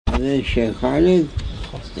بعدين الشيخ خالد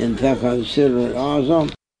انتقل سر الأعظم.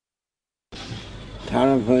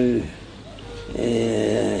 تعرف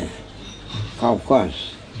قوقاز،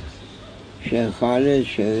 شيخ خالد،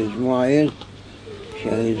 شيخ إسماعيل،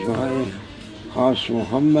 خاص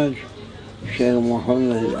محمد، شيخ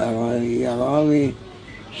محمد اليراوي،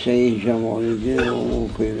 سيد جمال الدين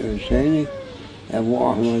وموكل الحسيني،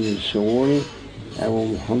 أبو أحمد السغوري، أبو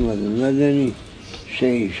محمد المدني،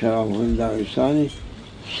 سيد شرف الداغستاني،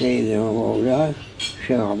 سيد مولاه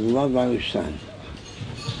شيخ عبد الله الداغستاني.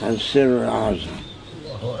 السر الأعظم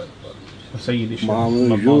مع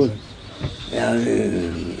وجود يعني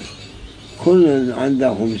كل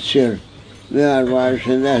عندهم سر.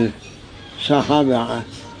 124,000 صحابة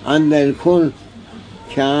عند الكل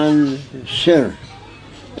كان سر،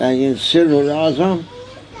 لكن السر الأعظم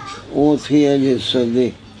أوتي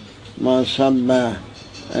للصديق. ما صب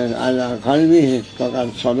على قلبه فقد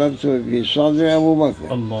صببت في صدر أبو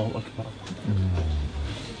بكر. الله أكبر.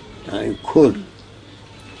 يعني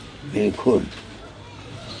الكل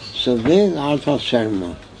صديق أعطى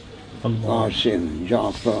سلمى، قاسم،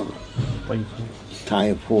 جعفر،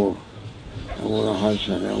 طيفور، أبو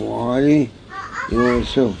الحسن، أبو علي،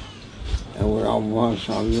 يوسف، أبو العباس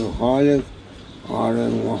عبد الخالق، علي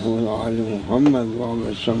محمود، علي محمد، بابا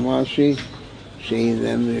السماسي، سيد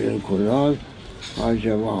أمير الكلال،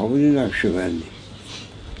 حاجة محمود النقشبندي،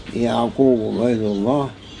 يعقوب عبيد الله،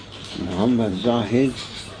 محمد زاهد،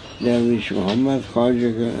 درويش محمد،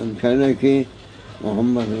 خواجة الكنكي،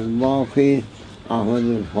 محمد الباقي، أحمد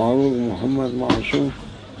الفاروق، محمد معصوم،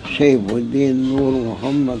 سيف الدين نور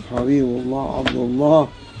محمد، حبيب الله، عبد الله،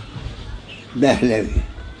 دهلوي.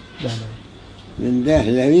 من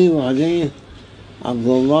دهلوي وبعدين عبد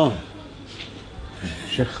الله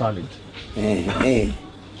شيخ خالد. ايه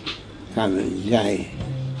كامل جاي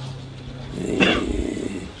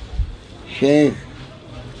شيخ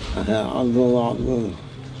عبد الله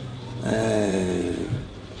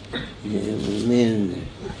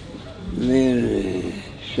من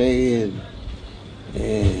سيد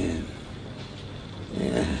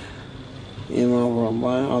إمام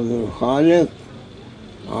رباني عبد الخالق،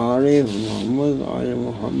 عارف محمود، علي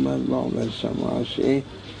محمد، بابا السماسي،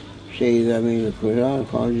 سيد أمير الكلال،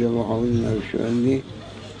 خواجة محمود النقشبندي،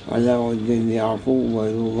 علاء الدين يعقوب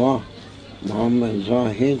عبيد الله، محمد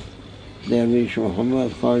زاهد، درويش محمد،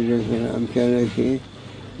 خواجة الكنكي،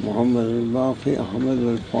 محمد الباقي، أحمد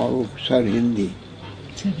الفاروق سرهندي،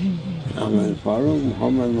 أحمد الفاروق،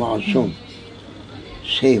 محمد معصوم،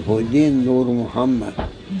 سيف الدين نور محمد،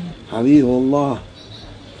 حبيب الله،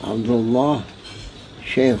 عبد الله،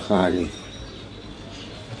 شيخ خالد.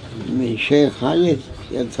 من شيخ خالد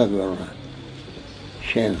يتبرع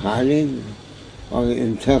شيخ خالد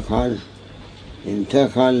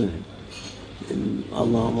انتقل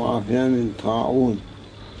اللهم عافنا من طاعون،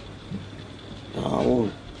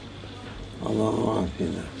 اللهم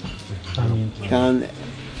عافنا. كان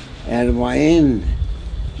 40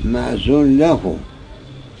 مأذون له،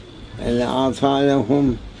 اللي أعطى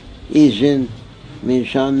لهم إذن من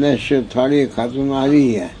شان نشر طريقة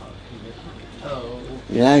عالية،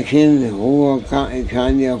 لكن هو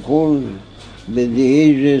كان يقول بدي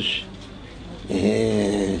يجلس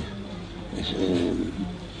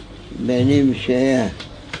بنمشي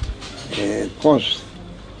قسط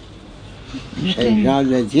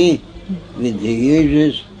سجادتي، بدي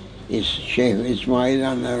يجلس الشيخ إسماعيل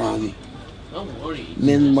النراني،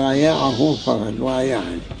 من بايعه فقد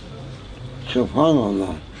بايعني. سبحان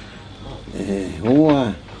الله. هو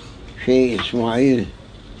شيخ إسماعيل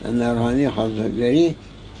النراني حضرت لي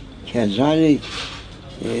كذلك.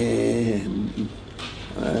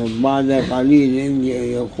 بعد قليل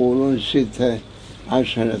يقولون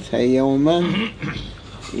 16 يوما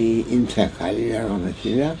انتقل إلى رحمة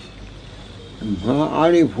الله. ما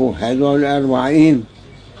عرفوا هذول 40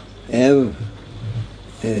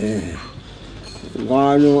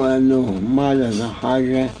 قالوا أنه ما لنا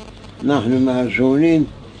حاجة، نحن مأذونين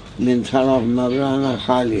من طرف مولانا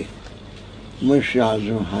خالد، مش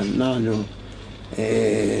لازم نحن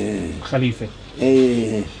خليفة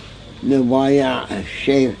نبايع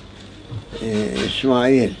الشيخ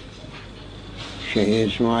إسماعيل.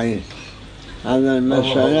 الشيخ إسماعيل هذا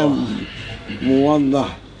المسألة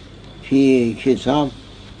موضح في كتاب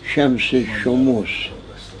شمس الشموس.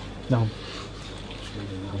 نعم.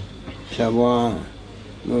 تبع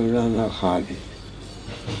مولانا خالد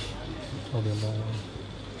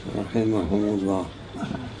رحمهم الله.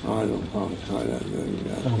 قال الله تعالى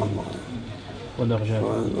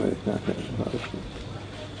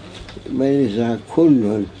ولذا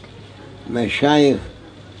كل المشايخ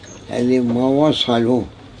اللي ما وصلوا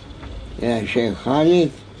يا شيخ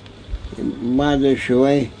خالد بعد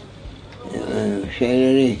شوي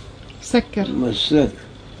شيء سكر مسك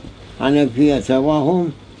حنفية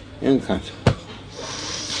توهم انقطع.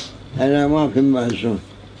 هذا ما في مأذون.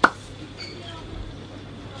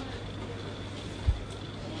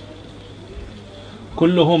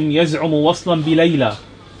 كلهم يزعم وصلا بليلى،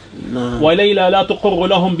 نعم. وليلى لا تقر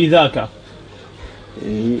لهم بذاك.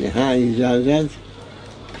 هاي إجازات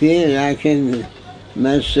فيه، لكن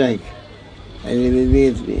مسك اللي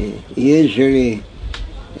بيبيت يجري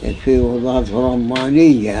في وضعات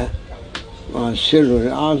رمانية مع السر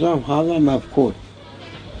الأعظم هذا مفقود،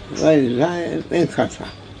 ولذلك انقطع.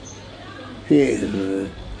 في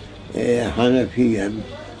حنفية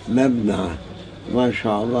مبنى ما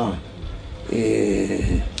شاء الله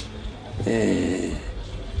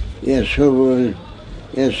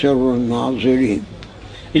يسر الناظرين.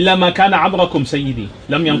 إلا ما كان عبركم سيدي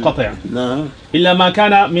لم ينقطع. نعم. إلا ما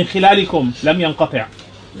كان من خلالكم لم ينقطع.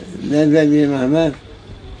 Ne dedi Mehmet?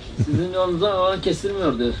 Sizin yolunuzdan olan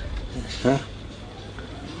kesilmiyordur. Ha?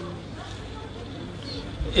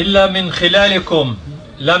 إلا من خلالكم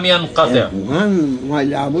لم ينقطع. ما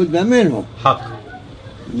لابد منه. حق.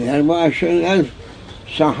 24,000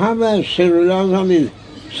 صحابة سر الأعظم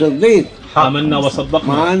صديق. آمنا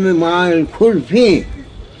وصدقنا. مع الكل فيه.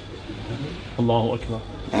 الله أكبر.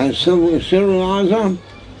 يعني سر الأعظم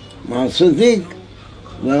مع صديق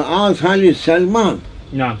والآثار لسلمان.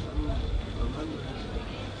 نعم.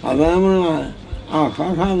 هذا أمر آخر،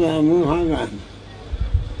 هذا أمر هذا.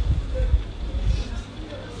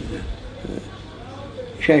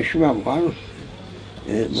 شباب قالوا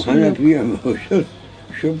حنفية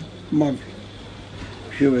شوف ما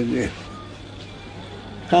شو بدي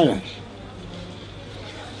خلاص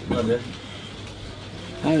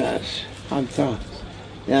حتى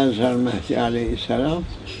ينزل المهدي عليه السلام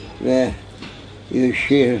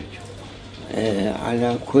ويشير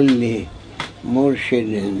على كل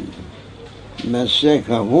مرشد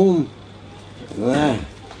مسكهم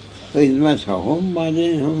وخدمتهم،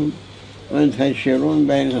 بعدين هم منتشرون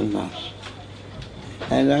بين الناس.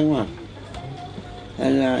 هذا ما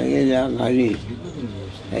أنا إلى قليل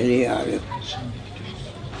اللي يعرف.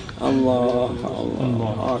 الله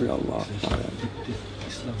الله على الله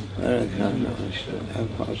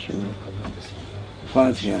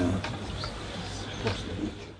فاتحة.